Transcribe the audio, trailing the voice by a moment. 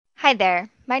Hi there,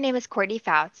 my name is Courtney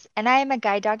Fouts, and I am a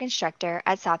guide dog instructor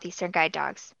at Southeastern Guide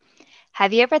Dogs.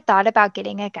 Have you ever thought about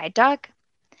getting a guide dog?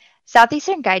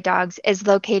 Southeastern Guide Dogs is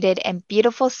located in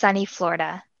beautiful sunny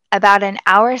Florida, about an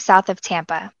hour south of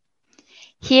Tampa.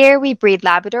 Here we breed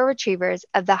Labrador retrievers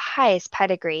of the highest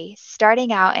pedigree,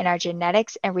 starting out in our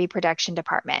genetics and reproduction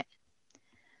department.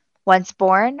 Once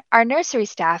born, our nursery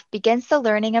staff begins the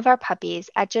learning of our puppies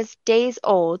at just days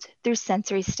old through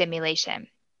sensory stimulation.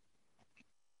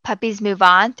 Puppies move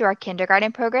on through our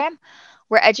kindergarten program,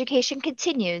 where education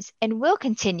continues and will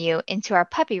continue into our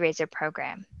puppy raiser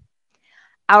program.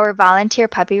 Our volunteer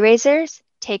puppy raisers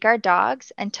take our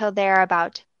dogs until they are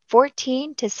about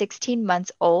 14 to 16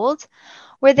 months old,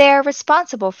 where they are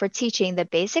responsible for teaching the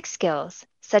basic skills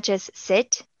such as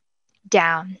sit,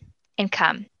 down, and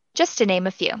come, just to name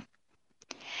a few.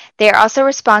 They are also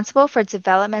responsible for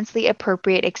developmentally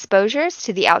appropriate exposures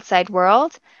to the outside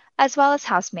world, as well as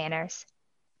house manners.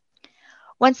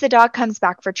 Once the dog comes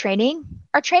back for training,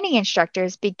 our training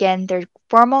instructors begin their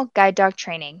formal guide dog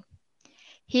training.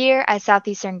 Here at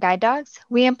Southeastern Guide Dogs,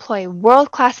 we employ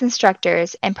world-class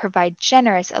instructors and provide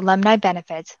generous alumni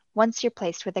benefits once you're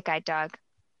placed with a guide dog.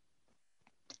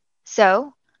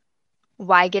 So,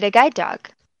 why get a guide dog?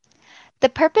 The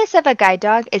purpose of a guide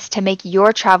dog is to make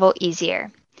your travel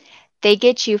easier. They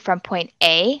get you from point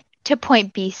A to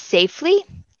point B safely,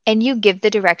 and you give the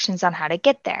directions on how to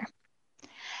get there.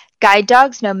 Guide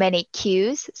dogs know many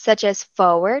cues such as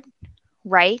forward,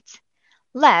 right,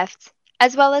 left,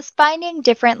 as well as finding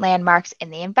different landmarks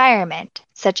in the environment,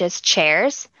 such as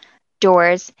chairs,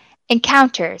 doors, and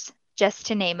counters, just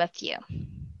to name a few.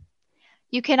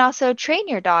 You can also train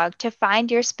your dog to find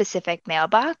your specific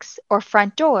mailbox or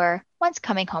front door once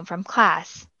coming home from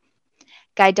class.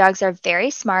 Guide dogs are very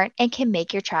smart and can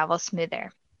make your travel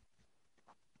smoother.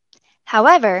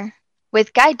 However,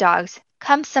 with guide dogs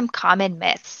come some common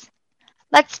myths.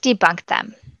 Let's debunk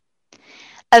them.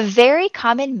 A very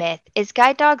common myth is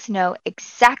guide dogs know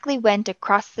exactly when to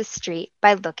cross the street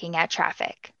by looking at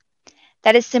traffic.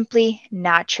 That is simply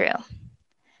not true.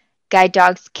 Guide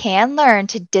dogs can learn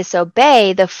to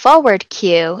disobey the forward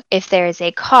cue if there is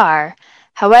a car.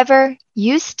 However,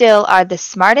 you still are the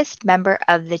smartest member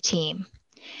of the team.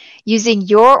 Using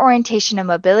your orientation and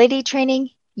mobility training,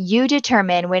 you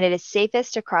determine when it is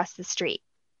safest to cross the street.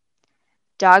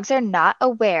 Dogs are not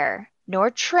aware nor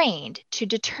trained to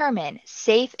determine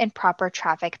safe and proper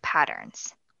traffic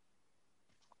patterns.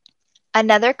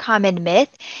 Another common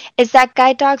myth is that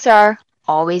guide dogs are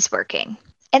always working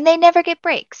and they never get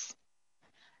breaks.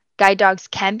 Guide dogs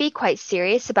can be quite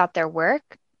serious about their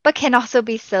work, but can also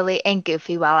be silly and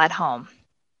goofy while at home.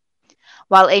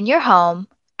 While in your home,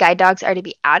 guide dogs are to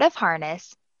be out of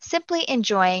harness, simply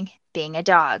enjoying being a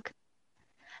dog.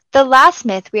 The last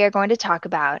myth we are going to talk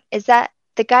about is that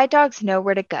the guide dogs know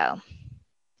where to go.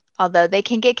 Although they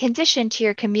can get conditioned to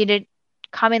your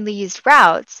commonly used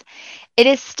routes, it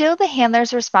is still the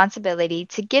handler's responsibility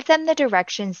to give them the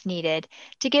directions needed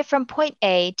to get from point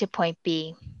A to point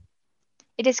B.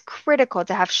 It is critical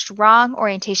to have strong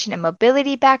orientation and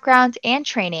mobility backgrounds and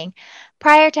training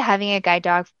prior to having a guide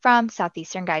dog from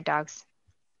Southeastern Guide Dogs.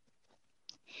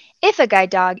 If a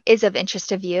guide dog is of interest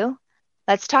to you,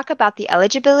 let's talk about the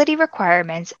eligibility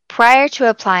requirements prior to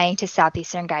applying to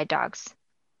Southeastern Guide Dogs.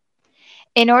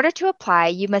 In order to apply,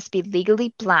 you must be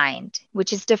legally blind,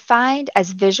 which is defined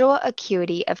as visual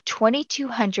acuity of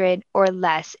 2200 or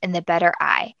less in the better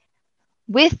eye,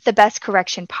 with the best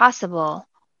correction possible,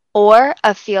 or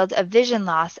a field of vision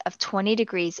loss of 20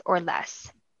 degrees or less.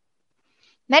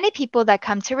 Many people that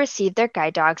come to receive their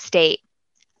guide dog state,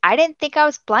 "I didn't think I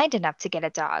was blind enough to get a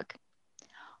dog."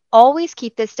 Always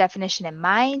keep this definition in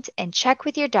mind and check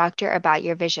with your doctor about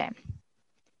your vision.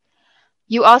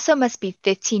 You also must be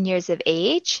 15 years of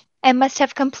age and must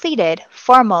have completed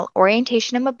formal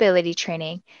orientation and mobility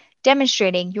training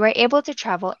demonstrating you are able to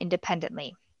travel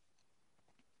independently.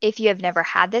 If you have never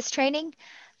had this training,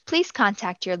 please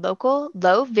contact your local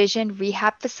low vision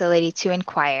rehab facility to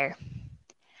inquire.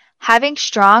 Having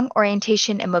strong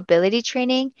orientation and mobility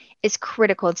training is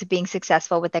critical to being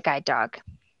successful with a guide dog.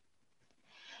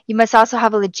 You must also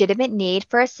have a legitimate need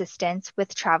for assistance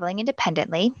with traveling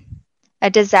independently, a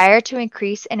desire to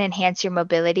increase and enhance your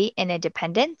mobility and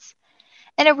independence,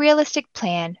 and a realistic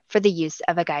plan for the use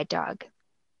of a guide dog.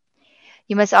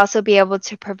 You must also be able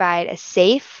to provide a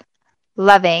safe,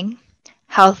 loving,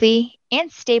 healthy,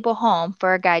 and stable home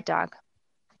for a guide dog.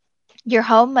 Your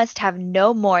home must have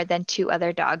no more than 2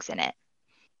 other dogs in it.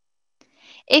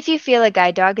 If you feel a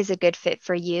guide dog is a good fit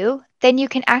for you, then you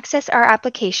can access our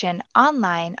application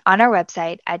online on our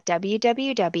website at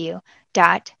www.guidedogs.org.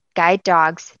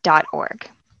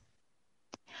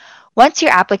 Once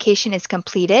your application is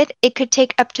completed, it could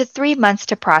take up to 3 months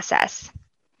to process.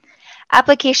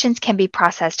 Applications can be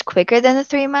processed quicker than the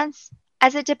 3 months,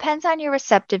 as it depends on your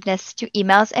receptiveness to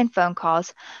emails and phone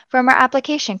calls from our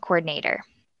application coordinator.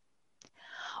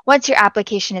 Once your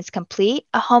application is complete,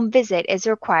 a home visit is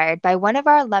required by one of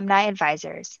our alumni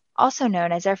advisors, also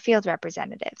known as our field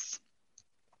representatives.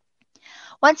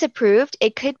 Once approved,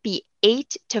 it could be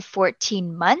 8 to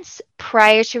 14 months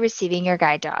prior to receiving your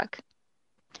guide dog.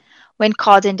 When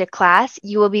called into class,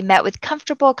 you will be met with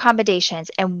comfortable accommodations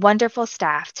and wonderful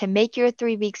staff to make your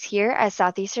 3 weeks here at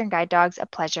Southeastern Guide Dogs a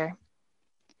pleasure.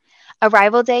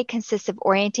 Arrival day consists of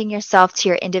orienting yourself to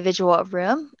your individual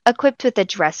room, equipped with a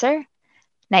dresser,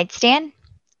 nightstand,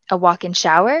 a walk-in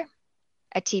shower,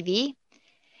 a TV,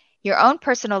 your own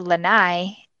personal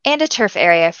lanai, and a turf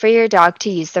area for your dog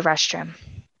to use the restroom.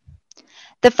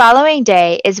 The following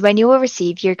day is when you will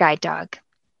receive your guide dog.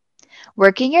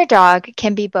 Working your dog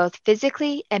can be both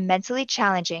physically and mentally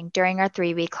challenging during our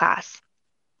 3-week class.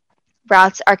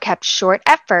 Routes are kept short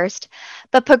at first,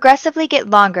 but progressively get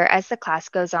longer as the class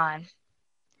goes on.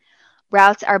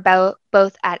 Routes are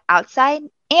both at outside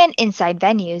and inside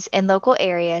venues in local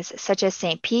areas such as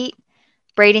St. Pete,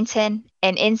 Bradenton,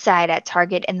 and inside at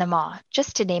Target and the mall,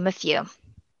 just to name a few.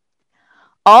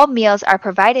 All meals are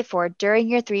provided for during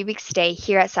your 3-week stay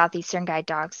here at Southeastern Guide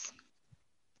Dogs.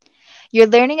 Your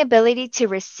learning ability to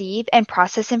receive and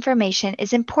process information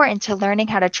is important to learning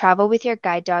how to travel with your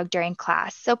guide dog during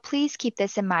class, so please keep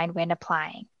this in mind when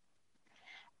applying.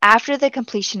 After the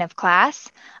completion of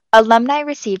class, alumni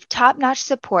receive top-notch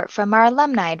support from our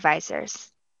alumni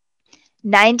advisors.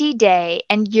 90-day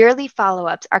and yearly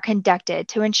follow-ups are conducted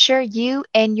to ensure you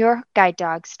and your guide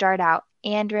dog start out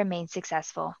and remain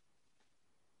successful.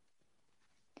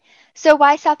 So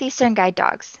why Southeastern Guide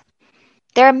Dogs?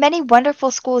 There are many wonderful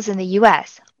schools in the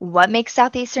U.S. What makes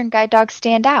Southeastern Guide Dogs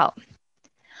stand out?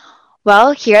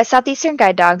 Well, here at Southeastern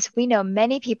Guide Dogs, we know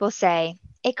many people say,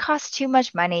 it costs too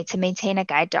much money to maintain a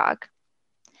guide dog.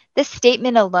 This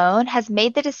statement alone has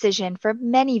made the decision for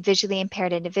many visually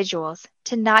impaired individuals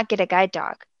to not get a guide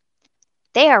dog.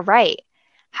 They are right.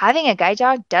 Having a guide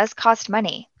dog does cost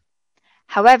money.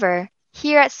 However,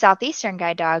 here at Southeastern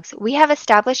Guide Dogs, we have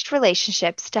established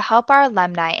relationships to help our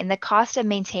alumni in the cost of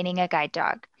maintaining a guide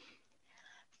dog.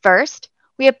 First,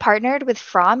 we have partnered with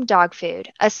From Dog Food,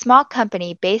 a small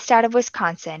company based out of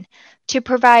Wisconsin, to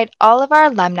provide all of our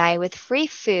alumni with free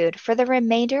food for the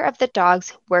remainder of the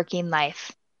dog's working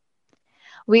life.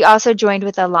 We also joined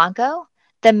with Elanco,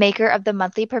 the maker of the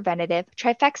monthly preventative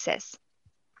Trifexis.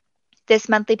 This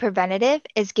monthly preventative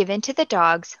is given to the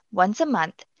dogs once a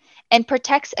month and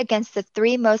protects against the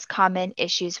 3 most common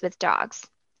issues with dogs: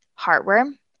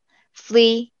 heartworm,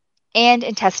 flea, and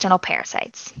intestinal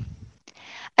parasites.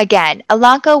 Again,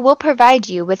 Elanco will provide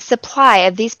you with supply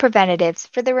of these preventatives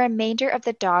for the remainder of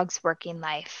the dog's working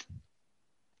life.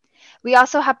 We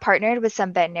also have partnered with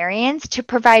some veterinarians to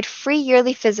provide free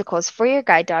yearly physicals for your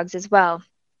guide dogs as well.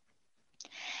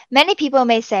 Many people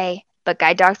may say, but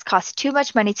guide dogs cost too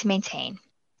much money to maintain.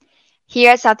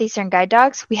 Here at Southeastern Guide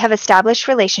Dogs, we have established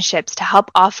relationships to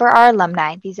help offer our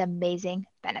alumni these amazing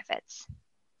benefits.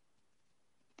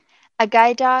 A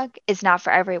guide dog is not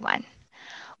for everyone.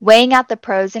 Weighing out the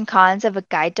pros and cons of a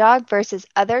guide dog versus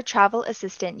other travel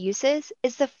assistant uses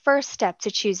is the first step to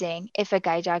choosing if a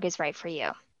guide dog is right for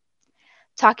you.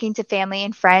 Talking to family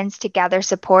and friends to gather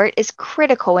support is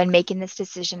critical when making this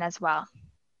decision as well.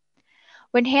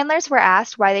 When handlers were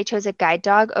asked why they chose a guide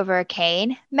dog over a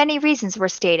cane, many reasons were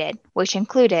stated, which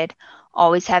included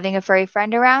always having a furry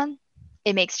friend around,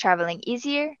 it makes traveling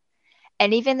easier,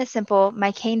 and even the simple,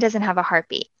 my cane doesn't have a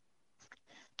heartbeat.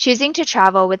 Choosing to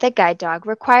travel with a guide dog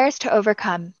requires to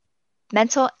overcome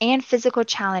mental and physical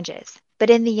challenges, but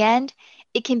in the end,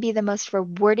 it can be the most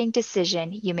rewarding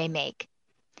decision you may make.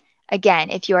 Again,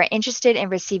 if you are interested in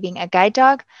receiving a guide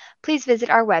dog, please visit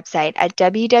our website at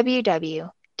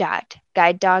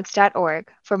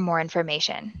www.guidedogs.org for more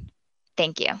information.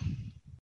 Thank you.